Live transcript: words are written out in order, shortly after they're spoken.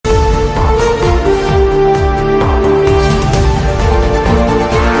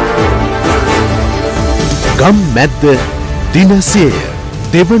ගම්මැද්ද දිනසිය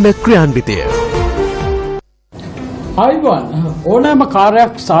දෙවන ක්‍රියාන්විතය. ආයිබෝන් ඕනෑම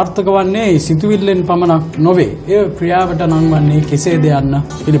කාර්යයක් සාර්ථක වන්නේ සිතුවිල්ලෙන් පමණක් නොවේ. ඒ ක්‍රියාවට නංවන්නේ කෙසේද යන්න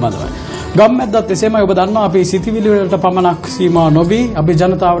පිළිබඳවයි. ගම්මැද්දත් එසේමයි. ඔබ දන්නවා අපි සිතුවිලි වලට පමණක් සීමා නොවි අපි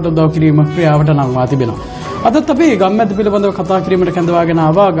ජනතාවට උදව් කිරීම ක්‍රියාවට නංවා තිබෙනවා. අදත් අපි ගම්මැද්ද පිළිබඳව කතා කිරීමට කැඳවාගෙන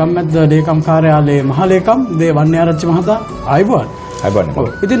ආවා ගම්මැද්ද ලේකම් කාර්යාලයේ මහ ලේකම් දේ වන්‍යාරච්චි මහතා. ආයිබෝන්.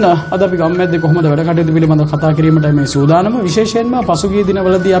 ඉතින් අද අපි ගම්මැද්දේ කොහොමද වැඩ කටයුතු පිළිබඳව කතා කිරීමට මේ සූදානම. විශේෂයෙන්ම පසුගිය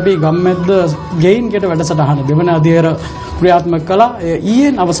දිනවලදී අපි ගම්මැද්ද ගෙයින්කට වැඩසටහන දෙවන අධ්‍යයන ක්‍රියාත්මක කළා.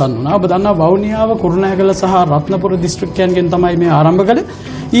 ඊයෙන් අවසන් වුණා. ඔබ දන්නා වවුනියාව කුරුණෑගල සහ රත්නපුර දිස්ත්‍රික්කයන්ගෙන් තමයි මේ ආරම්භ කළේ.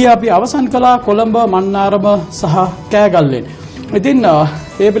 ඊයේ අපි අවසන් කළා කොළඹ මන්නාරම සහ කෑගල්ලෙන්. ඉතින්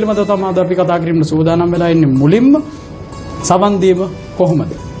ඒ පිළිබඳව තමයි අද අපි කතා කිරීමට සූදානම් වෙලා ඉන්නේ. මුලින්ම සවන් දීම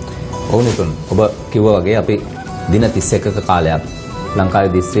කොහොමද? ඔවුනිතුන් ඔබ කිව්වා වගේ අපි දින 31ක කාලයක්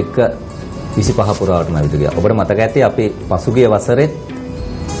ලංකාවේ දිස්ත්‍රික්ක 25 පුරාවටම ඇවිත් ගියා. ඔබට මතක ඇති අපි පසුගිය වසරේ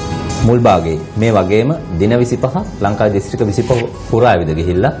මුල් භාගයේ මේ වගේම දින 25 ලංකාවේ දිස්ත්‍රික්ක 25 පුරා ඇවිත්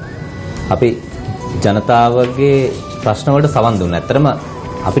ගිහිල්ලා අපි ජනතාවගේ ප්‍රශ්න වලට සවන් දුන්නා. ඇත්තටම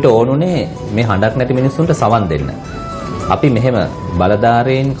අපිට ඕනුනේ මේ හඬක් නැති මිනිස්සුන්ට සවන් දෙන්න. අපි මෙහෙම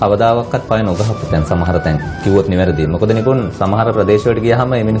බලධාරීන් කවදාවත් පය නොගහපු තැන් සමහර තැන් කිව්වොත් නිවැරදියි. මොකද නිකුන් සමහර ප්‍රදේශ වලට ගියාම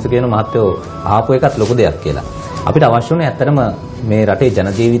මේ මිනිස්සු කියන මහත්යෝ ආපු එකත් ලොකු දෙයක් කියලා. අපිට අවශ්‍ය වුණේ ඇත්තටම මේ රටේ ජන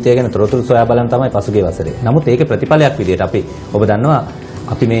ජීවිතය ගැන තොරතුරු සොයා බලන්න තමයි පසුගිය වසරේ. නමුත් ඒකේ ප්‍රතිඵලයක් විදිහට අපි ඔබ දන්නවා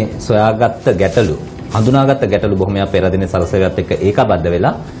අපි මේ සොයාගත්ත ගැටලු, හඳුනාගත්ත ගැටලු බොහොමයක් පෙර දිනේ සරසවියත් එක්ක ඒකාබද්ධ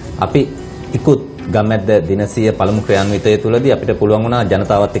වෙලා අපි ඉක්ුත් ගම්මැද්ද දිනසිය පළමු ක්‍රියාන්විතය තුළදී අපිට පුළුවන් වුණා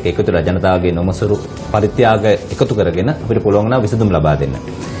ජනතාවත් එක්ක එකතු වෙලා ජනතාවගේ නොමසුරු පරිත්‍යාග එකතු කරගෙන අපිට පුළුවන් වුණා විසඳුම් ලබා දෙන්න.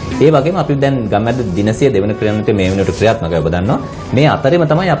 ඒ වගේම අපි දැන් ගම්මැද්ද දිනසිය දෙවන ක්‍රියාන්විතය මේ වෙනකොට ක්‍රියාත්මකයි. ඔබ දන්නවා මේ අතරෙම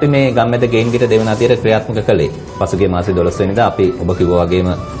තමයි අපි මේ ගම්මැද්ද ගේන්ගිට දෙවන අධීර ක්‍රියාත්මක කළේ. පසුගිය මාසේ 12 වෙනිදා අපි ඔබ කිව්වා වගේම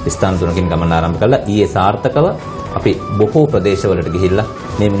ස්ථාන තුනකින් ගමන ආරම්භ කළා. ඊයේ සාර්ථකව අපි බොහෝ ප්‍රදේශවලට ගිහිල්ලා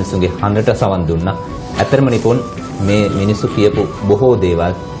මේ මිනිස්සුන්ගේ හඬට සවන් දුන්නා. ඇත්තටම නිපොන් මේ මිනිස්සු කියපු බොහෝ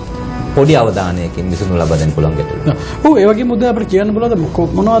දේවල් පොඩි අවධානයකින් විසඳුම් ලබා දෙන්න පුළුවන් ගැටලු. ඔව් ඒ වගේ මුද්දා අපිට කියන්න බලද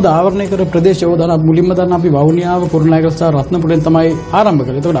මොනවද ආවරණය කර ප්‍රදේශ යෝදාන මුලින්ම දැන් අපි වවුනියාව කුරුණෑගල සහ රත්නපුරෙන් තමයි ආරම්භ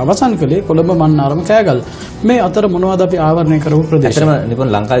කළේ. ඒකට අවසන් කළේ කොළඹ මන්නාරම කෑගල්ල. මේ අතර මොනවද අපි ආවරණය කරපු ප්‍රදේශ? ඇත්තටම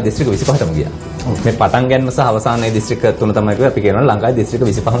නිකන් ලංකාවේ දිස්ත්‍රික්ක 25ටම ගියා. මේ පටන් ගන්න සහ අවසානයේ දිස්ත්‍රික්ක තුන තමයි කිව්වේ. අපි කියනවා ලංකාවේ දිස්ත්‍රික්ක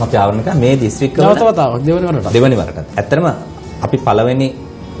 25ම අපි ආවරණය කරා. මේ දිස්ත්‍රික්ක වල තවතාවක් දෙවෙනි වරට. ඇත්තටම අපි පළවෙනි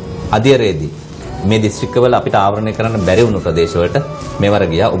අධ්‍යයනයේදී මේ දිස්ත්‍රික්කවල අපිට ආවරණය කරන්න බැරි වුණු ප්‍රදේශවලට මෙවර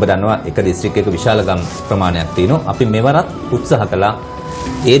ගියා. ඔබ දන්නවා එක දිස්ත්‍රික්කයක විශාල ගම් ප්‍රමාණයක් තියෙනවා. අපි මෙවරත් උත්සාහ කළා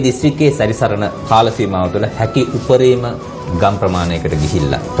ඒ දිස්ත්‍රික්කයේ සැරිසරන කාල සීමාව තුළ හැකි උපරිම ගම් ප්‍රමාණයකට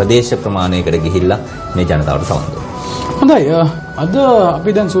ගිහිල්ලා ප්‍රදේශ ප්‍රමාණයකට ගිහිල්ලා මේ ජනතාවට සවන් දුන්නා. හොඳයි. අද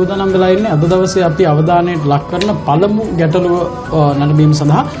අපි දැන් සූදානම් වෙලා ඉන්නේ අද දවසේ අපි අවධානයට ලක් කරන පළමු ගැටලුව නැරඹීම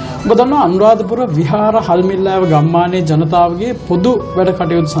සඳහා. ඔබ දන්නවා අනුරාධපුර විහාර හල්මිල්ලාව ගම්මානයේ ජනතාවගේ පොදු වැඩ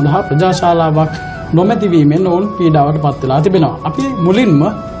කටයුතු සඳහා ප්‍රජාශාලාවක් නොමැති වීමෙන් ඔවුන් පීඩාවට පත් වෙලා තිබෙනවා. අපි මුලින්ම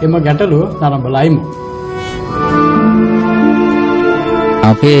එම ගැටලුව නරඹලා ඉමු.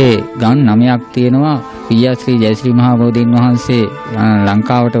 අපේ ගම් 9ක් තියෙනවා. පියාශ්‍රී ජයශ්‍රී මහා බෝධීන් වහන්සේ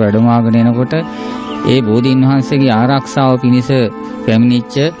ලංකාවට වැඩමවාගෙන එනකොට ඒ බෝධීන් වහන්සේගේ ආරක්ෂාව පිණිස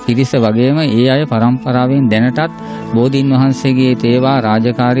පැමිණිච්ච පිරිස වගේම ඒ අය පරම්පරාවෙන් දැනටත් බෝධීන් වහන්සේගේ තේවා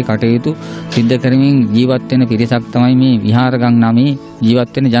රාජකාරී කටයුතු සිද්ධ කරමින් ජීවත් වෙන පිරිසක් තමයි මේ විහාරගම් 9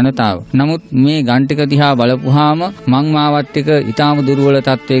 ජීවත් වෙන ජනතාව. නමුත් මේ ගම් ටික දිහා බලපුවාම මං මාවත් ටික ඊටාම දුර්වල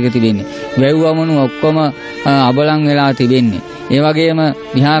තත්වයක තිබෙන්නේ. වැව්වමනු ඔක්කොම අබලන් වෙලා තිබෙන්නේ. ඒ වගේම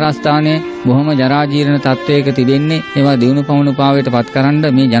විහාරස්ථානයේ බොහොම ජරා ජීර්ණ තත්වයක තිබෙන්නේ. ඒවා දිනු පවුණු පාවයට පත්කරන්න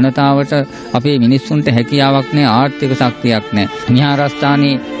මේ ජනතාවට අපේ මිනිස්සුන්ට හැකියාවක් නැහැ, ආර්ථික ශක්තියක් නැහැ.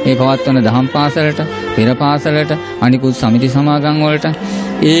 විහාරස්ථානයේ මේ පවත්වන දහම් පාසලට, පෙර පාසලට, අනිකුත් සමිති සමාගම් වලට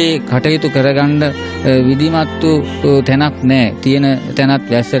ඒ කටයුතු කරගන්න විධිමත් වූ තැනක් නැහැ. තියෙන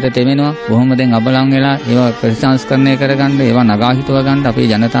තැනත් වැස්සට තෙමෙනවා. බොහොම දැන් අබලන් වෙලා ඒවා ප්‍රතිසංස්කරණය කරගන්න, ඒවා නගා හිටව ගන්න අපේ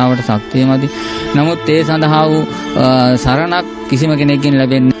ජනතාවට ශක්තියමදි. නමුත් ඒ සඳහා වූ සරණක් කිසිම කෙනෙක්ගෙන්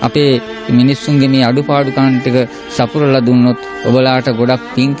ලැබෙන්නේ අපේ මිනිස්සුන්ගේ මේ අඩුපාඩුකම් ටික සපුරලා දුන්නොත් ඔබලාට ගොඩක්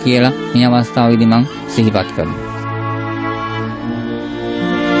පිං කියලා මේ අවස්ථාවේදී මම සිහිපත් කරනවා.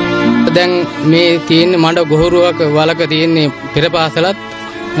 දැන් මේ තියෙන මඩ ගොහරුවක වලක තියෙන පෙර පාසලත්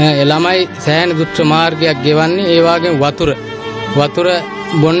ළමයි සෑහෙන දුෂ්ට මාර්ගයක් ගෙවන්නේ. ඒ වගේම වතුර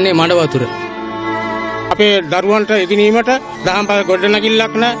බොන්නේ මඩ වතුර. අපේ දරුවන්ට ඉගෙනීමට දහම් පාසල්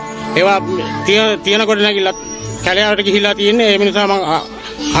ගොඩනැගිල්ලක් නැහැ. ඒවා තියෙන ගොඩනැගිල්ලක් කැලෑවට ගිහිලා තියෙන්නේ. ඒ නිසා මම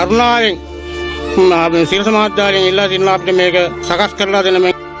කරුණාවෙන් සිරස මහත්මයාගෙන් ඉල්ලා සිටිනවා අපිට මේක සකස් කරලා දෙන්න.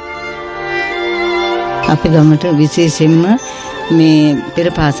 අපේ ගමට විශේෂයෙන්ම මේ පෙර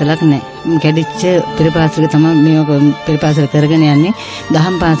පාසලක් නැහැ. කැඩිච්ච පෙර පාසලක තමයි මේක පෙර පාසල කරගෙන යන්නේ.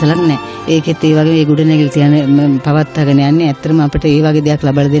 දහම් පාසලක් නැහැ. ඒකෙත් ඒ වගේ මේ ගොඩනැගිලි තියන පවත්වාගෙන යන්නේ. ඇත්තටම අපිට ඒ වගේ දෙයක්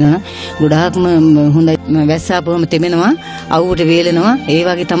ලබා දෙනවා නම් ගොඩාක්ම හොඳයි. වැස්සාපුවම තෙමෙනවා, අවුවට වේලෙනවා. ඒ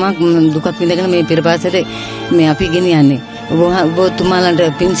වගේ තමයි දුකක් විඳගෙන මේ පෙර පාසලේ මේ අපි ගෙනියන්නේ. ඔබතුමාලන්ට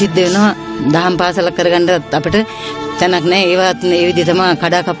පින් සිද්ධ වෙනවා. දහම් පාසලක් කරගන්න අපිට තැනක් නැහැ. ඒවත් ඒ විදිහ තමයි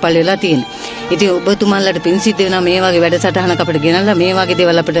කඩා කප්පල් වෙලා තියෙන්නේ. ඉතින් ඔබතුමාලට පින් සිද්ධ වෙනවා මේ වගේ වැඩසටහනක් අපිට ගෙනල්ලා මේ වගේ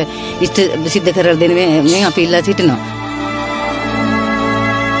දේවල් අපිට ඉෂ්ට සිද්ධ කරලා දෙන්න මේ අපි ඉල්ලා සිටිනවා.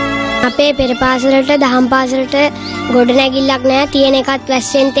 අපේ පෙර පාසලට දහම් පාසලට ගොඩනැගිල්ලක් නැහැ. තියෙන එකත්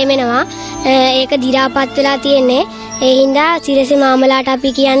වැස්සෙන් තෙමෙනවා. ඒක දි รา පත් වෙලා තියෙන්නේ. ඒ හින්දා සිරසි මාමලාට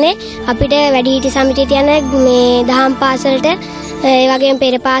අපි කියන්නේ අපිට වැඩිහිටි සමිතිය තියන මේ දහම් පාසලට ඒ වගේම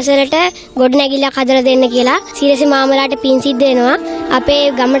පෙර පාසලට ගොඩනැගිල්ලක් හදලා දෙන්න කියලා සිරසි මාමලාට පින් සිද්ධ වෙනවා. අපේ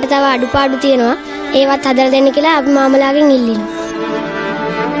ගමට තව අඩුපාඩු තියෙනවා. ඒවත් හදලා දෙන්න කියලා අපි මාමලාගෙන් ඉල්ලිනවා.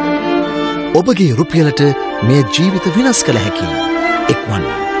 ඔබගේ රුපියලට මේ ජීවිත විනාශ කළ හැකි එක්වන්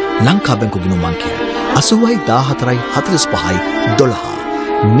ලංකා බැංකු ගිණුම් අංකය 80144512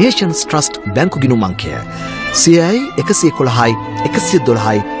 Nations Trust බැංකු ගිණුම් අංකය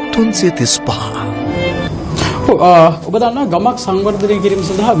 111 ඔබ දන්නා ගමක් සංවර්ධනය කිරීම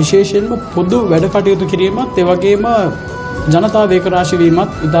සඳහා විශේෂයෙන්ම පොදු වැඩ කටයුතු කිරීමත් ඒ වගේම ජනතා වේකරාශී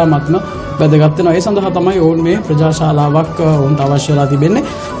වීමත් ඉතාමත්ම වැදගත් වෙනවා. ඒ සඳහා තමයි ඔවුන් මේ ප්‍රජාශාලාවක් ඔවුන්ට අවශ්‍යලා තිබෙන්නේ.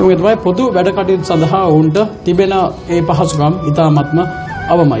 ඒ තමයි පොදු වැඩ කටයුතු සඳහා ඔවුන්ට තිබෙන ඒ පහසුකම් ඉතාමත්ම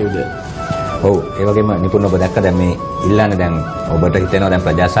අවමයුද. ඔව් ඒ වගේම නිපුණ ඔබ දැක්ක දැන් මේ ඉල්ලන්නේ දැන් ඔබට හිතෙනවා දැන්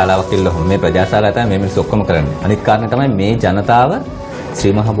ප්‍රජාශාලාවක් කියලා මේ ප්‍රජාශාලාව තමයි මේ මිනිස්සු ඔක්කොම කරන්නේ. අනිත් කාරණේ තමයි මේ ජනතාව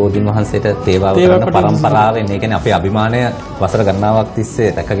ශ්‍රී මහා බෝධීන් වහන්සේට තේවාව කරන පරම්පරාවෙන් ඒ කියන්නේ අපේ අභිමානය වසර ගණනාවක් තිස්සේ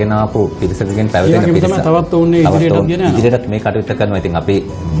රැකගෙන ආපු පිරිසකගෙන් පැවතෙන පිරිස. තවත් උන්නේ ඉදිරියටත් මේ කටයුත්ත කරනවා. ඉතින් අපි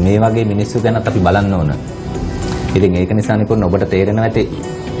මේ වගේ මිනිස්සු ගැනත් අපි බලන්න ඕන. ඉතින් ඒක නිසා නිපුණ ඔබට තේරෙනවා ඇති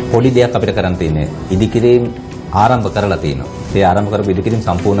පොඩි දෙයක් අපිට කරන්න තියෙන්නේ. ඉදිකිරීම ආරම්භ කරලා තියෙනවා. ඒ ආරම්භ කරපු ඉදිකිරීම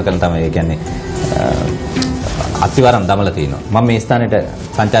සම්පූර්ණ කරන තමයි ඒ කියන්නේ අතිවරම් දමලා තියෙනවා. මම මේ ස්ථානෙට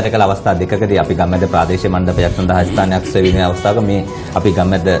සංචාරය කළ අවස්ථා දෙකකදී අපි ගම්මැද්ද ප්‍රාදේශීය මණ්ඩපයක් සඳහා ස්ථානයක් සෙවීමේ අවස්ථාවක මේ අපි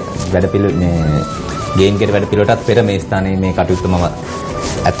ගම්මැද්ද වැඩපිළිවෙල මේ ගේන්ගෙඩ වැඩපිළිවෙලටත් පෙර මේ ස්ථානයේ මේ කටයුත්ත මම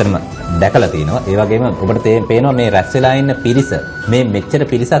ඇත්තටම දැකලා තිනවා. ඒ වගේම ඔබට පේනවා මේ රැස් වෙලා ඉන්න පිරිස මේ මෙච්චර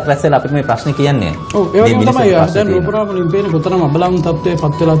පිරිසක් රැස් වෙලා අපිට මේ ප්‍රශ්නේ කියන්නේ. ඔව් ඒ වගේම තමයි දැන් රූපරාමලින් පේන කොතරම් අබලම් තත්ත්වයේ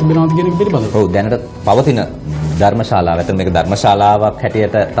පත් වෙලා තිබෙනවද කියන එක පිළිබඳව. ඔව් දැනට පවතින ධර්මශාලාව. ඇත්තට මේක ධර්මශාලාවක්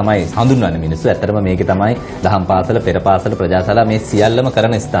හැටියට තමයි හඳුන්වන්නේ මිනිස්සු. ඇත්තටම මේකේ තමයි දහම් පාසල, පෙර පාසල, ප්‍රජාශාලා මේ සියල්ලම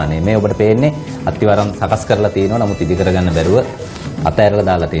කරන ස්ථානය. මේ ඔබට පේන්නේ අත්තිවරම් සකස් කරලා තියෙනවා. නමුත් ඉදි කරගන්න බැරුව අතෑරලා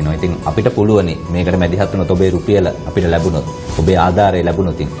දාලා තියෙනවා. ඉතින් අපිට පුළුවනි මේකට මැදිහත් වුණොත් ඔබේ රුපියල අපිට ලැබුණොත්, ඔබේ ආධාරය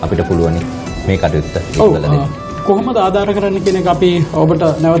ලැබුණොත් අපිට පුළුවනි මේ කටයුත්ත ඉක්මවලා දෙන්න. කොහොමද ආධාර කරන්න කියන එක අපි ඔබට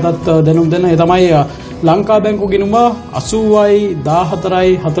නැවතත් දැනුම් දෙන්න. ඒ තමයි ලංකා බැංකු ගිණුම 80යි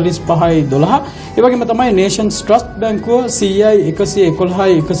 14යි 45යි 12. ඒ වගේම තමයි Nations Trust බැංකුව 100යි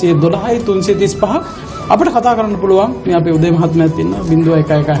 111යි 112යි 335. අපිට කතා කරන්න පුළුවන් මේ අපේ උදේ මහත්මයාත් ඉන්න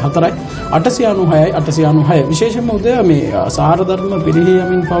 0114යි 896යි 896. විශේෂයෙන්ම උදේ මේ සාර ධර්ම පිළිහි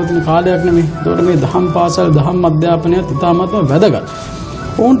යමින් පවතින කාලයක් නෙමෙයි. ඒකට මේ දහම් පාසල් දහම් අධ්‍යාපනයත් ඉතාමත්ම වැදගත්.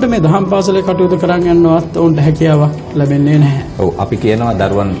 ඔවුන්ට මේ දහම් පාසලේ කටයුතු කරන් යනවත් ඔවුන්ට හැකියාවක් ලැබෙන්නේ නැහැ. ඔව් අපි කියනවා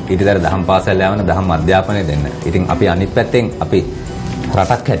දරුවන් ඊටතර දහම් පාසල් යවන දහම් අධ්‍යාපනය දෙන්න. ඉතින් අපි අනිත් පැත්තෙන් අපි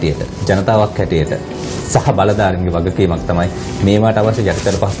රටක් හැටියට ජනතාවක් හැටියට සහ බලධාරීන්ගේ වගකීමක් තමයි මේවට අවශ්‍ය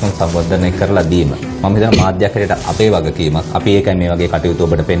යටිතර පහසුකම් සංවර්ධනය කරලා දීම. මම හිතනවා මාධ්‍යයක් හැටියට අපේ වගකීමක්. අපි ඒකයි මේ වගේ කටයුතු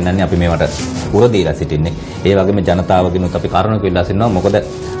ඔබට පෙන්වන්නේ. අපි මේවට උර දීලා සිටින්නේ. ඒ වගේම ජනතාවගෙනුත් අපි කරුණක් වෙලා සිටිනවා. මොකද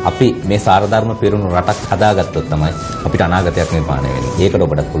අපි මේ සාරධර්ම පිරුණු රටක් හදාගත්තොත් තමයි අපිට අනාගතයක් නිර්මාණය වෙන්නේ. ඒකට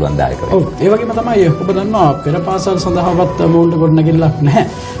ඔබටත් පුළුවන් දායක වෙන්න. ඔව් ඒ වගේම තමයි ඔබ දන්නවා පෙර පාසල් සඳහාවත් මූලික ගොඩනැගිල්ලක් නැහැ.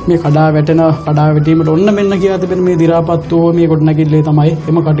 මේ කඩා වැටීමට ඔන්න මෙන්න කියා තිබෙන මේ දි รา පත් වූ මේ ගොඩනැගිල්ලේ තමයි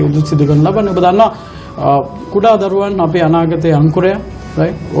එම කටයුතු සිදු කරන ලබන්නේ. ඔබ දන්නවා කුඩා දරුවන් අපේ අනාගතයේ අංකුරය.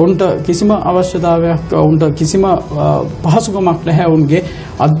 right ඔවුන්ට කිසිම අවශ්‍යතාවයක් ඔවුන්ට කිසිම පහසුකමක් නැහැ ඔවුන්ගේ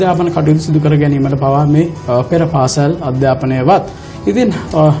අධ්‍යාපන කටයුතු සිදු කර ගැනීමට පවා මේ පෙර පාසල් අධ්‍යාපනයවත්. ඉතින්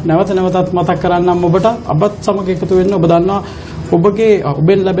නැවත නැවතත් මතක් කරන්නම් ඔබට අපත් සමග එකතු වෙන්න. ඔබ දන්නවා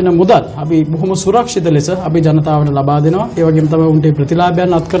ඔබෙන් ලැබෙන මුදල් අපි බොහොම සුරක්ෂිත ලෙස අපි ජනතාවට ලබා දෙනවා. ඒ වගේම තමයි උන්ට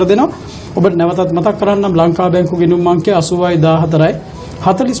ප්‍රතිලාභයන් අත්කර දෙනවා. ඔබට නැවතත් මතක් කරන්නම් ලංකා බැංකු ගිණුම් අංකය 80යි 14යි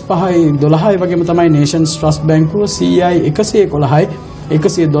 45යි 12. ඒ වගේම තමයි Nations Trust බැංකුව 100යි 111යි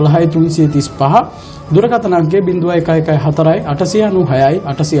 112යි 335. දුරකථන අංකය 0114යි 896යි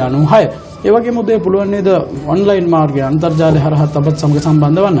 896. ඒ වගේම උදේ පුළුවන් නේද ඔන්ලයින් මාර්ගය අන්තර්ජාලය හරහා අපත් සමග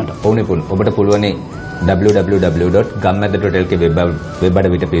සම්බන්ධ වන්නට. ඕනේ ඔබට පුළුවන් www.gammedda.lk වෙබ්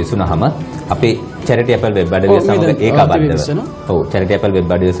අඩවියට පිවිසුනහම අපේ charity apple වෙබ් අඩවිය සමග ඒකාබද්ධව. ඔව් charity apple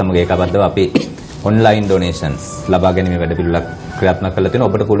වෙබ් අඩවිය සමග ඒකාබද්ධව අපි ඔන්ලයින් ඩොනේෂන්ස් ලබා ගැනීම වැඩ පිළිවෙලක් ක්‍රියාත්මක කරලා තියෙනවා.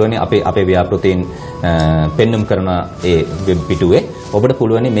 ඔබට පුළුවන් අපේ ව්‍යාපෘතීන් පෙන්눔 කරන ඒ වෙබ් පිටුවේ ඔබට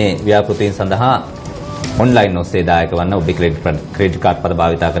පුළුවන් මේ ව්‍යාපෘතීන් සඳහා ඔන්ලයින් ඔස්සේ දායක වන්න. ඔබේ ක්‍රෙඩිට් කාඩ් පත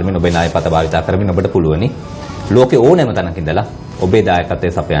භාවිතා කරමින් ඔබේ ණය පත භාවිතා කරමින් ඔබට පුළුවන් ලෝකේ ඕනෑම තැනක ඉඳලා ඔබේ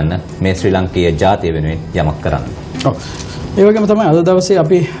දායකත්වයේ සපයන්න මේ ශ්‍රී ලංකීය ජාතිය වෙනුවෙන් යමක් කරන්න. ඔව්. ඒ වගේම තමයි අද දවසේ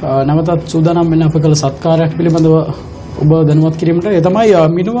අපි නැවතත් සූදානම් වෙන අප කළ සත්කාරයක් පිළිබඳව ඔබ දැනුවත් කිරීමට. ඒ තමයි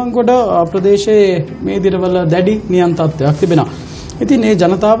මිනුවන්ගොඩ ප්‍රදේශයේ මේ දිනවල දැඩි නියම් තත්ත්වයක් තිබෙනවා. ඉතින් මේ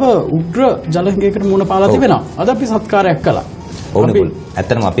ජනතාව උග්‍ර ජලහිඟයකට මුහුණ පාලා තිබෙනවා. අද අපි සත්කාරයක් කළා. ඕනකුල්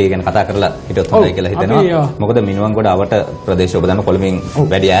ඇත්තටම අපි ගැන කතා කරලා හිටියොත් හොඳයි කියලා හිතෙනවා. මොකද මිනුවන්ගොඩ අවට ප්‍රදේශය ඔබ දන්න කොළඹින්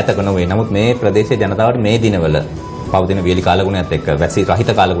වැඩි ඈතක නොවේ. නමුත් මේ ප්‍රදේශයේ ජනතාවට මේ දිනවල පවතින වියලි කාලගුණයත් එක්ක වැසි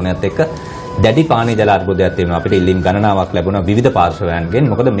රහිත කාලගුණයත් එක්ක දැඩි පානීය ජල අර්බුදයක් තියෙනවා. අපිට ඉල්ලීම් ගණනාවක් ලැබුණා විවිධ පාර්ශවයන්ගෙන්.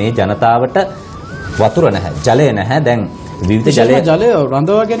 මොකද මේ ජනතාවට වතුර නැහැ, ජලය නැහැ. දැන් විවිධ ජලය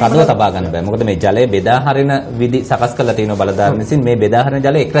රඳවා ගැනීම තබා ගන්න බෑ. මොකද මේ ජලය බෙදා හරින විදි සකස් කරලා තියෙනවා බලධාරීන් විසින්. මේ බෙදා හරින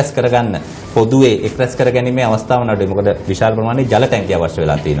ජලය එක්රැස් කරගන්න පොදුවේ එක්රැස් කරගැනීමේ අවස්ථාව නඩුවේ. මොකද විශාල ප්‍රමාණයේ ජල ටැංකිය අවශ්‍ය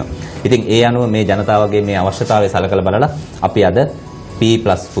වෙලා තියෙනවා. ඉතින් ඒ අනුව මේ ජනතාවගේ මේ අවශ්‍යතාවය සලකලා බලලා අපි අද P+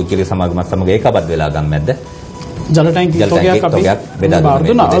 පුද්ගලික සමාගමත් සමග ඒකබද්ධ වෙලා ගම්මැද්ද ජල ටැංකිය තොගයක් අපි බාර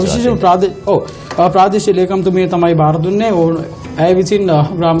දුන්නා. විශේෂ ප්‍රාදේශීය ලේකම්තුමිය තමයි බාර දුන්නේ. ඇය විසින්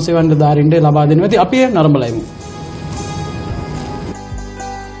ග්‍රාම සේවා නිලධාරීන්ට ලබා දෙනවා. ඉතින් අපි නරඹලයිමු.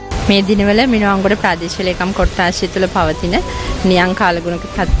 මේ දිනවල මිනුවන්ගොඩ ප්‍රාදේශීය ලේකම් කොට්ටාශය තුළ පවතින නියං කාලගුණක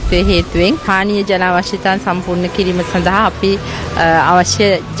තත්ත්වයේ හේතුවෙන් පානීය ජල අවශ්‍යතාවන් සම්පූර්ණ කිරීම සඳහා අපි අවශ්‍ය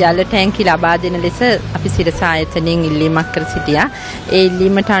ජල ටැංකි ලබා දෙන ලෙස අපි සිරස ආයතනයෙන් ඉල්ලීමක් කර සිටියා. ඒ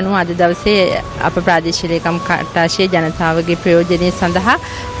ඉල්ලීමට අනුව අද දවසේ අප ප්‍රාදේශීය ලේකම් කොට්ටාශයේ ජනතාවගේ ප්‍රයෝජනය සඳහා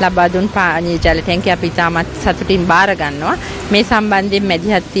ලබා දුන් පානීය ජල ටැංකි අපි ඉතාමත් සතුටින් බාර ගන්නවා. මේ සම්බන්ධයෙන්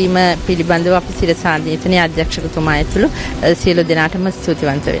මැදිහත් වීම පිළිබඳව අපි සිරස ආයතනයේ අධ්‍යක්ෂකතුමා ඇතුළු සියලු දෙනාටම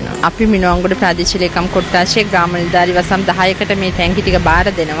ස්තුතිවන්ත වෙනවා. අපි මිනුවන්ගොඩ ප්‍රාදේශීය ලේකම් කොට්ටාශයේ ග්‍රාම නිලධාරී වසම් 10කට මේ ටැංකි ටික බාර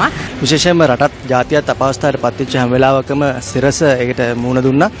දෙනවා. විශේෂයෙන්ම රටත් ජාතියත් අපහසුතාවයට පත්වෙච්ච හැම වෙලාවකම සිරස ඒකට මුහුණ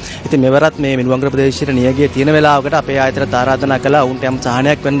දුන්නා. ඉතින් මෙවරත් මේ මිනුවන්ගොඩ ප්‍රදේශයේ නියගිය තියෙන වෙලාවකට අපේ ආයතනයට ආරාධනා කළා උන්ට යම්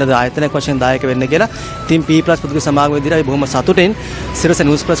සහනයක් වෙන්න ආයතනයක් වශයෙන් දායක වෙන්න කියලා. ඉතින් P+ පුද්ගලික සමාගම විදිහට අපි බොහොම සතුටින් සිරස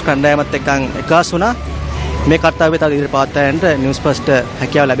Newsfirst කණ්ඩායමත් එක්ක එකස් වුණා. මේ කර්තව්‍යය තව ඉදිරියට පවත්වායන්ට Newsfirst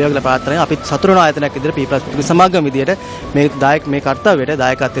හැකියාව ලැබේවා කියලා ප්‍රාර්ථනා කරනවා. අපි සතුටු වෙන ආයතනයක් විදිහට P+ පුද්ගලික සමාගම විදිහට මේ කර්තව්‍යයට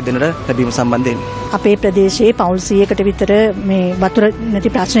දායකත්වය දෙන්නට ලැබීම සම්බන්ධයෙන් අපේ ප්‍රදේශයේ පවුල් 100කට විතර මේ වතුර නැති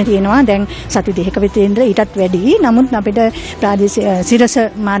ප්‍රශ්න තියෙනවා. දැන් සති 2ක විතර ඉඳලා ඊටත් වැඩි. නමුත් අපිට ප්‍රාදේශීය සිරස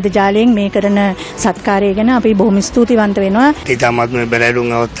මාධ්‍ය ජාලයෙන් මේ කරන සත්කාරය ගැන අපි බොහොම ස්තුතිවන්ත වෙනවා. ඊටමත් මේ බැලුම්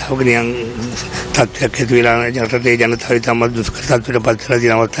අවස්ථාවක නියම් තත්ත්වයක් ඇති වෙලා ජනතාවේ ජනතාව ඉතාමත් දුෂ්කර තත්ත්වයට පත් වෙලා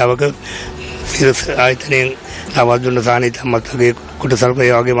තියෙන අවස්ථාවක සිරස ආයතනයෙන් ලබා දුන්න සාහනය ඉතාමත් වගේ කොටසක් ඒ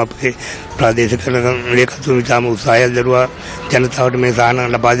වගේම අපේ ප්‍රාදේශික ලේකම්තුමා ඉතාම උත්සාහයක් දරුවා ජනතාවට මේ සාහන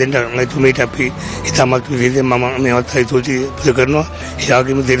ලබා දෙන්න. එතුමීට අපි ඉතාමත් විශේෂයෙන් මම මේවත් ස්තුති කරනවා. ඒ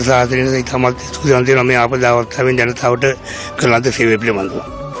වගේම සිරස ආයතනයට ඉතාමත් ස්තුතිවන්ත වෙනවා මේ ආපදා අවස්ථාවෙන් ජනතාවට කරන ලද සේවය පිළිබඳව.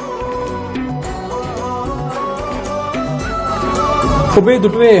 ඔබේ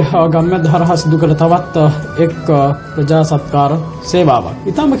දුටුවේ ගම්මැද්ද හරහා සිදු කළ තවත් එක් ප්‍රජා සත්කාර සේවාවක්.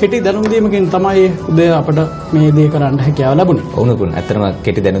 ඊටම කෙටි දැනුම් දීමකින් තමයි උදේ අපට මේ දේ කරන්න හැකියාව ලැබුණේ. වුණුකුන් ඇත්තටම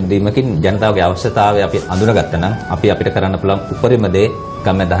කෙටි දැනුම් දීමකින් ජනතාවගේ අවශ්‍යතාවය අපි අඳුනගත්තා නම් අපි අපිට කරන්න පුළුවන් උපරිම දේ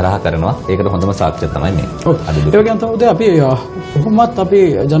ගම්මැද්ද හරහා කරනවා. ඒකට හොඳම සාක්ෂිය තමයි මේ. ඔව්. ඒ වගේම තමයි උදේ අපි කොහොමත් අපි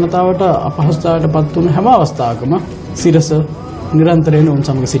ජනතාවට අපහසුතාවයට පත් වුණ හැම අවස්ථාවකම සිරස නිරන්තරයෙන් උන්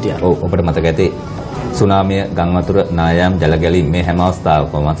සමග සිටියා. ඔව් ඔබට මතක ඇති සුනාමිය ගම් වතුර නායම් ජල ගැලීම් මේ හැම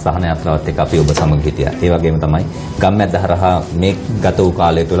අවස්ථාවකම සහන යාත්‍රාවත් එක්ක අපි ඔබ සමග හිටියා. ඒ වගේම තමයි ගම්මැද්ද හරහා මේ ගත වූ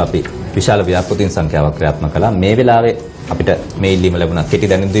කාලය තුළ අපි විශාල ව්‍යාපෘතීන් සංඛ්‍යාවක් ක්‍රියාත්මක කළා. මේ වෙලාවේ අපිට මේ ඉල්ලීම ලැබුණා, කෙටි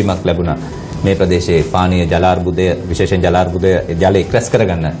දැනුම් දීමක් ලැබුණා. මේ ප්‍රදේශයේ පානීය ජල අර්බුදය, විශේෂයෙන් ජල අර්බුදය ජලය ක්‍රැස්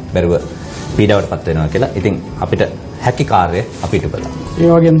කරගන්න බැරුව පීඩාවටපත් වෙනවා කියලා. ඉතින් අපිට හැකි කාර්යය අපි ඉටු කළා.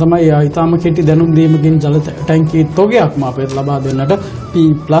 ඒ වගේම තමයි ඊටම කෙටි දැනුම් දීමකින් ජල ටැංකි තොගයක්ම අපිට ලබා දෙන්නට P+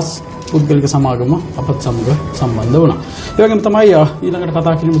 පුද්ගලික සමාගම අපත් සමග සම්බන්ධ වුණා. ඒ වගේම තමයි ඊළඟට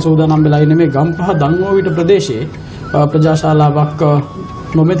කතා කිරීම සූදානම් වෙලා ඉන්නේ මේ ගම්පහ දංගෝවිට ප්‍රදේශයේ ප්‍රජාශාලාවක්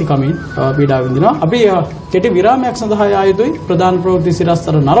නොමැති කමින් පීඩා විඳිනවා. අපි කෙටි විරාමයක් සඳහා යා යුතුයි. ප්‍රධාන ප්‍රවෘත්ති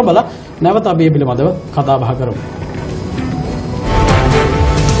සිරස්තර නරඹලා නැවත අපි මේ පිළිබඳව කතා බහ කරමු.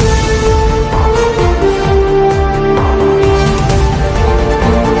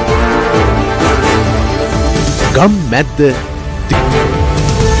 ගම්මැද්ද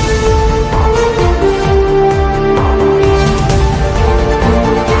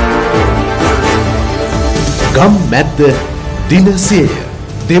ගම්මැද්ද දිනසිය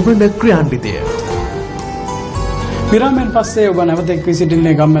දෙවන ක්‍රියාන්විතය විරාමයෙන් පස්සේ ඔබ නැවත එක් වී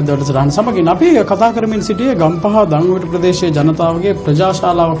සිටින්නේ ගම්මැද්ද වැඩසටහන සමගින් අපි කතා කරමින් සිටියේ ගම්පහ දනුවර ප්‍රදේශයේ ජනතාවගේ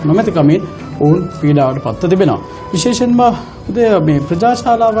ප්‍රජාශාලාවක් නොමැතිකමින් ඔවුන් පීඩාවට පත්ව තිබෙනවා. විශේෂයෙන්ම මේ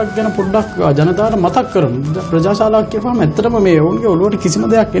ප්‍රජාශාලාවක් ගැන පොඩ්ඩක් ජනතාවට මතක් කරමු. ප්‍රජාශාලාවක් කියපුවම ඇත්තටම මේ ඔවුන්ගේ ඔළුවට කිසිම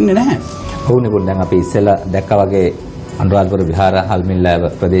දෙයක් එන්නේ නැහැ. ඔවුනේ පොඩ්ඩක් අපි ඉස්සෙල්ලා දැක්කා වගේ අනුරාධපුර විහාර හල්මිල්ලාව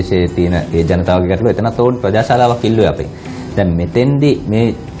ප්‍රදේශයේ තියෙන ඒ ජනතාවගේ ගැටලුව එතනත් ඔවුන් ප්‍රජාශාලාවක් ඉල්ලුවේ අපේ. දැන් මෙතෙන්දී මේ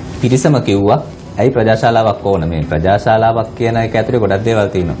පිරිසම කිව්වා ඇයි ප්‍රජාශාලාවක් ඕන මේ ප්‍රජාශාලාවක් කියන එක ඇතුලේ ගොඩක් දේවල්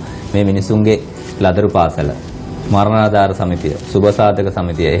තියෙනවා. මේ මිනිසුන්ගේ ලදරු පාසල, මරණාධාර සමිතිය, සුබසාධක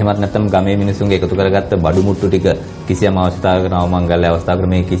සමිතිය, එහෙමත් නැත්නම් ගමේ මිනිසුන්ගේ එකතු කරගත්ත බඩු මුට්ටු ටික කිසියම් අවස්ථාවක නවමංගල්‍ය අවස්ථාවක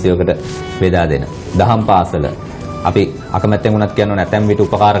මේ කිසියකට බෙදා දෙන. දහම් පාසල අපි අකමැත්තෙන් වුණත් කියනවා නැත්නම් විට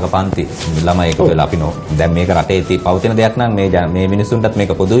උපකාරක පන්ති ළමයි එකතු වෙලා අපි නෝ. දැන් මේක රටේ පවතින දෙයක් නම් මේ මිනිසුන්ටත්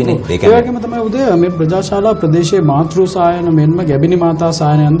මේක පොදුයිනේ. ඒ වගේම තමයි උදේ මේ ප්‍රජාශාලා ප්‍රදේශයේ මාතෘ සායන මෙන්ම ගැබිනි මාතා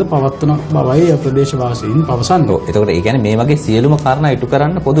සායනයන්ද පවත්වන බවයි ප්‍රදේශවාසීන් පවසන්නේ. එතකොට ඒ කියන්නේ මේ වගේ සියලුම කාරණා ඉටු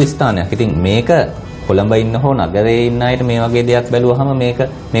කරන්න පොදු ස්ථානයක්. ඉතින් මේක කොළඹ ඉන්න හෝ නගරේ ඉන්න අයට මේ වගේ දෙයක් බැලුවහම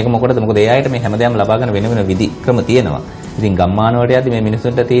මේක මොකටද? මොකද ඒ අයට මේ හැමදේම ලබා ගන්න වෙන වෙන විදි ක්‍රම තියෙනවා. ඉතින් ගම්මාන වලට යද්දි මේ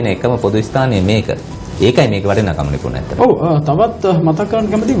මිනිසුන්ට තියෙන එකම පොදු ස්ථානය මේක. ඒකයි මේක වටිනාකම නෙකුණ නැත්තේ. ඔව් තවත් මතක් කරන්න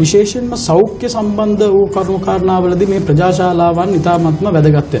කැමති විශේෂයෙන්ම සෞඛ්‍ය සම්බන්ධ වූ කරුණු කාරණාවලදී මේ ප්‍රජාශාලාවන් ඉතාමත්ම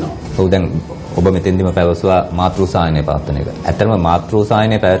වැදගත් වෙනවා. ඔව් දැන් ඔබ මෙතෙන්දිම පැවසුවා මාතෘ සායනය පවත්වන එක. ඇත්තටම මාතෘ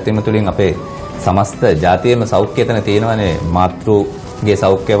සායනය පැවැත්වීම තුළින් අපේ සමස්ත ජාතියේම සෞඛ්‍ය එතන තියෙනවානේ. මාතෘගේ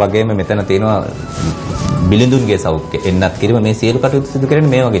සෞඛ්‍ය වගේම මෙතන තියෙනවා බිලිඳුන්ගේ සෞඛ්‍ය එන්නත් කිරීම මේ සියලු කටයුතු සිදු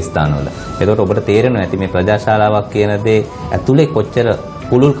කරන්නේ මේ වගේ ස්ථානවල. එතකොට ඔබට තේරෙනවා ඇති මේ ප්‍රජාශාලාවක් කියන දේ ඇතුලේ කොච්චර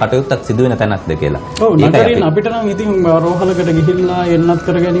පුළුල් කටයුත්තක් සිදු වෙන තැනක්ද කියලා. ඔව් නගරින් අපිට නම් ඉතින් රෝහලකට ගිහිල්ලා එන්නත්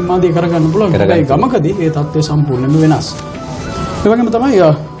කරගැනීම ආදී කරගන්න පුළුවන්. හැබැයි ගමකදී ඒ තත්ත්වය සම්පූර්ණයෙන්ම වෙනස්. ඒ වගේම තමයි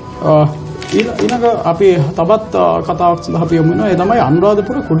ඊළඟ අපි තවත් කතාවක් සඳහා අපි යමු වෙනවා. ඒ තමයි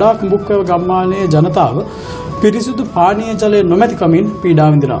අනුරාධපුර කුඩා කුඹුක්කව ගම්මානයේ ජනතාව පිරිසිදු පානීය ජලය නොමැතිකමින්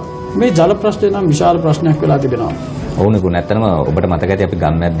පීඩා විඳිනවා. මේ ජල ප්‍රශ්නය නම් විශාල ප්‍රශ්නයක් වෙලා තිබෙනවා. ඔවුනේ නැත්නම් ඔබට මතක ඇති අපි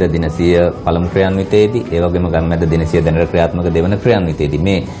ගම්මැද්ද දින 100 පළමු ක්‍රියාන්විතයේදී ඒ වගේම ගම්මැද්ද දින 100 දැනට ක්‍රියාත්මක දෙවන ක්‍රියාන්විතයේදී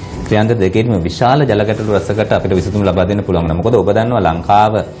මේ ක්‍රියාන්විත දෙකේදීම විශාල ජල ගැටළු රසකට අපිට විසඳුම් ලබා දෙන්න පුළුවන් වෙනවා. මොකද ඔබ දන්නවා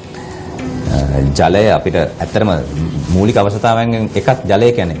ලංකාව ජලය අපිට ඇත්තටම මූලික අවශ්‍යතාවයන් එකක්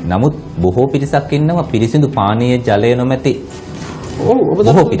ජලය කියන්නේ. නමුත් බොහෝ පිරිසක් ඉන්නවා පිරිසිදු පානීය ජලය නොමැති. ඔව් ඔබ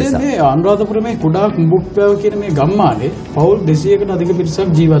දන්නවා මේ අනුරාධපුරේ මේ කුඩා කුඹුක්පෑව කියන මේ ගම්මානේ පවුල් 200කට අධික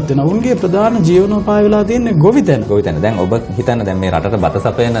පිරිසක් ජීවත් වෙනවා. උන්ගේ ප්‍රධාන ජීවනෝපාය වෙලා තියෙන්නේ ගොවිතැන. දැන් ඔබ හිතන්න දැන් මේ රටට බත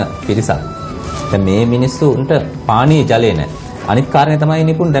සපයන පිරිසක්. දැන් මේ මිනිස්සුන්ට පානීය ජලය නැහැ. අනිත් කාරණේ තමයි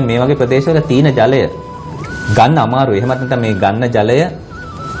නිකුන් දැන් මේ වගේ ප්‍රදේශවල තියෙන ජලය ගන්න අමාරුයි. එහෙමත් නැත්නම් මේ ගන්න ජලය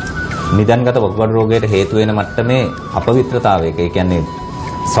නිදන්ගත වකුගඩු රෝගයට හේතු වෙන මට්ටමේ අපවිත්‍රතාවයක. ඒ කියන්නේ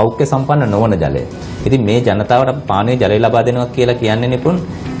සෞඛ්‍ය සම්පන්න නොවන ජලය. ඉතින් මේ ජනතාවට පානීය ජලය ලබා දෙනවා කියලා කියන්නේ නිකුන්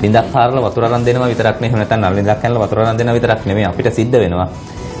ලිඳක් පාරලා වතුර අරන් දෙනවා විතරක් නෙවෙයි. එහෙම නැත්නම් නල ලිඳක් කනලා වතුර අරන් දෙනවා විතරක් නෙවෙයි. අපිට සිද්ධ වෙනවා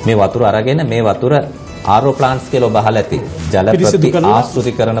මේ වතුර අරගෙන මේ වතුර RO plants කියලා ඔබ අහලා ඇති. ජල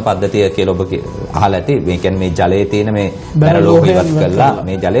ආශෘතිකරණ පද්ධතිය කියලා ඔබ අහලා ඇති. මේ කියන්නේ මේ ජලයේ තියෙන මේ බැරලෝහ ඉවත් කරලා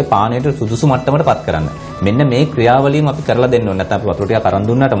මේ ජලය පානයට සුදුසු මට්ටමකට පත් කරන්න. මෙන්න මේ ක්‍රියාවලියම අපි කරලා දෙන්න ඕනේ. නැත්නම් අපි වතුර ටික අරන්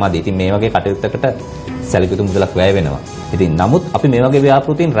දුන්නාට මදි. ඉතින් මේ වගේ කටයුත්තකට සැලකියුතු මුදලක් වැය වෙනවා. ඉතින් නමුත් අපි මේ වගේ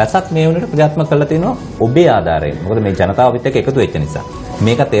ව්‍යාපෘතීන් රැසක් මේ වුණට ප්‍රජාත්මක කරලා තිනවා ඔබේ ආධාරයෙන්. මොකද මේ ජනතාව අපිත් එක්ක එකතු වෙච්ච නිසා.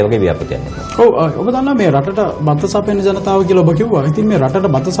 මේකත් ඒ වගේ ව්‍යාපෘතියක්. ඔව් ඔබ දන්නා මේ රටට බත සපයන ජනතාව කියලා ඔබ කිව්වා. ඉතින් මේ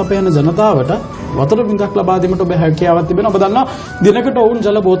රටට බත සපයන ජනතාවට වතුර බින්දක් ලබා දීමට ඔබ හැකියාවක් තිබෙනවා. ඔබ දන්නා දිනකට ඔවුන්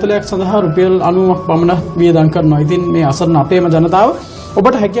ජල බෝතලයක් සඳහා රුපියල් 90ක් පමණ වියදම් කරනවා. ඉතින් මේ අසරණ අපේම ජනතාව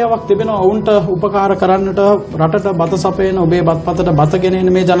ඔබට හැකියාවක් තිබෙනවා ඔවුන්ට උපකාර කරන්නට රටට බත සපයන ඔබේ බත්පතට බත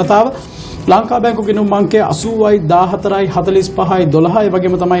ගෙනෙන මේ ජනතාව ලංකා බැංකු ගිණුම් අංකය 80යි 14යි 45යි 12යි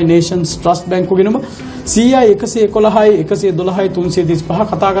වගේම තමයි නේෂන්ස් ට්‍රස්ට් බැංකු ගිණුම 100යි 111යි 112යි 335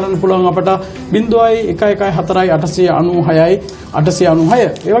 කතා කරන්න පුළුවන් අපට 0යි 114යි 896යි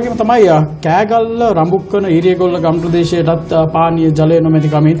 896. ඒ වගේම තමයි කෑගල්ල රඹුක්කන ඊරියගොල්ල ගම් ප්‍රදේශයටත් පානීය ජලය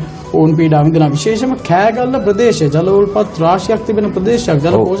නොමැතිකමින් ඔවුන් පීඩා විඳිනවා. විශේෂම කෑගල්ල ප්‍රදේශය ජල උල්පත් රාශියක් තිබෙන ප්‍රදේශයක්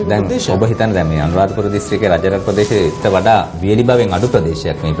ජල පෝෂක ප්‍රදේශයක්. ඔබ හිතන්න දැන් මේ අනුරාධපුර දිස්ත්‍රික්කයේ රජරට ප්‍රදේශයට වඩා වියලි බවෙන් අඩු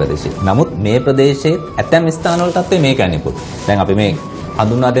ප්‍රදේශයක් මේ ප්‍රදේශය. නමුත් මේ ප්‍රදේශයේ ඇතැම් ස්ථානවල තත්ත්වය මේකයි නිකුත්. දැන් අපි මේ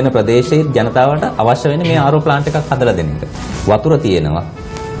හඳුන්වා දෙන ප්‍රදේශයේ ජනතාවට අවශ්‍ය වෙන්නේ මේ RO ප්ලාන්ට් එකක් හදලා දෙන එක. වතුර තියෙනවා.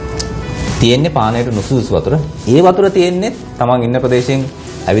 තියෙන්නේ පානයට නුසුදුසු වතුර. ඒ වතුර තියෙන්නේ තමන් ඉන්න ප්‍රදේශයෙන්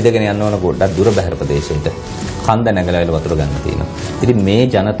ඇවිදගෙන යන්න ඕන පොඩ්ඩක් දුර බැහැර ප්‍රදේශයකට. කන්ද නැගලා වතුර ගන්න තියෙනවා. ඉතින් මේ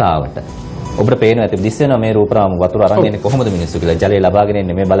ජනතාවට ඔබට පේනවා ඇති දිස් වෙනවා මේ රූපරාම වතුර අරන් එන්නේ කොහොමද මිනිස්සු කියලා. ජලය ලබාගෙන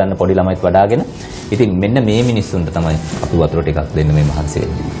එන්නේ මේ බලන්න පොඩි ළමයිත් වඩාගෙන. ඉතින් මෙන්න මේ මිනිස්සුන්ට තමයි අපි වතුර ටිකක් දෙන්න මේ මහන්සි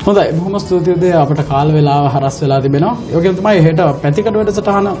වෙන්නේ. හොඳයි බොහොම ස්තුතියි අපට කාල වේලාව හරස් වෙලා තිබෙනවා. ඒකෙන් තමයි හෙට පැතිකඩ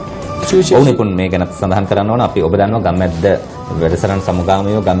වැඩසටහන ඔවුනිකුන් මේ ගැන සඳහන් කරන්න ඕන. අපි ඔබ දන්නවා ගම්මැද්ද වැඩසටහන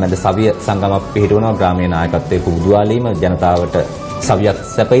සමුගාමීව ගම්මැද්ද සවිය සංගමයක් පිහිටවනවා. ග්‍රාමීය නායකත්වයේ පුබුදුවාලීම ජනතාවට සවියක්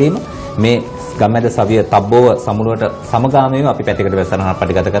සැපයීම මේ ගම්මැද්ද සවිය තබ්බෝව සමුළුවට සමගාමීව අපි පැතිකඩ වැඩසටහනක්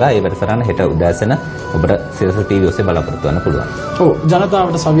පටිගත කරා. ඒ වැඩසටහන හෙට උදෑසන ඔබට සිරස TV ඔස්සේ බලාපොරොත්තු වෙන්න පුළුවන්. ඔව්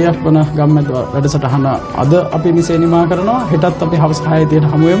ජනතාවට සවියක් වන ගම්මැද්ද වැඩසටහන අද අපි මෙසේ නිමා කරනවා. හෙටත් අපි හවස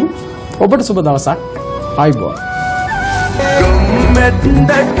 6:00 හමු වෙමු. ඔබට සුබ දවසක්. ආයුබෝවන්.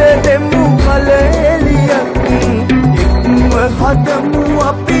 ගම්මැද්දට දෙමු කලෙලියක් ඉක්ම හදමු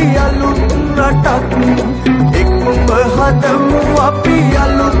අපි අලුත් රටක් ඉක්ම හදමු අපි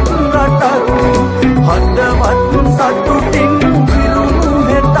අලුත් රටක්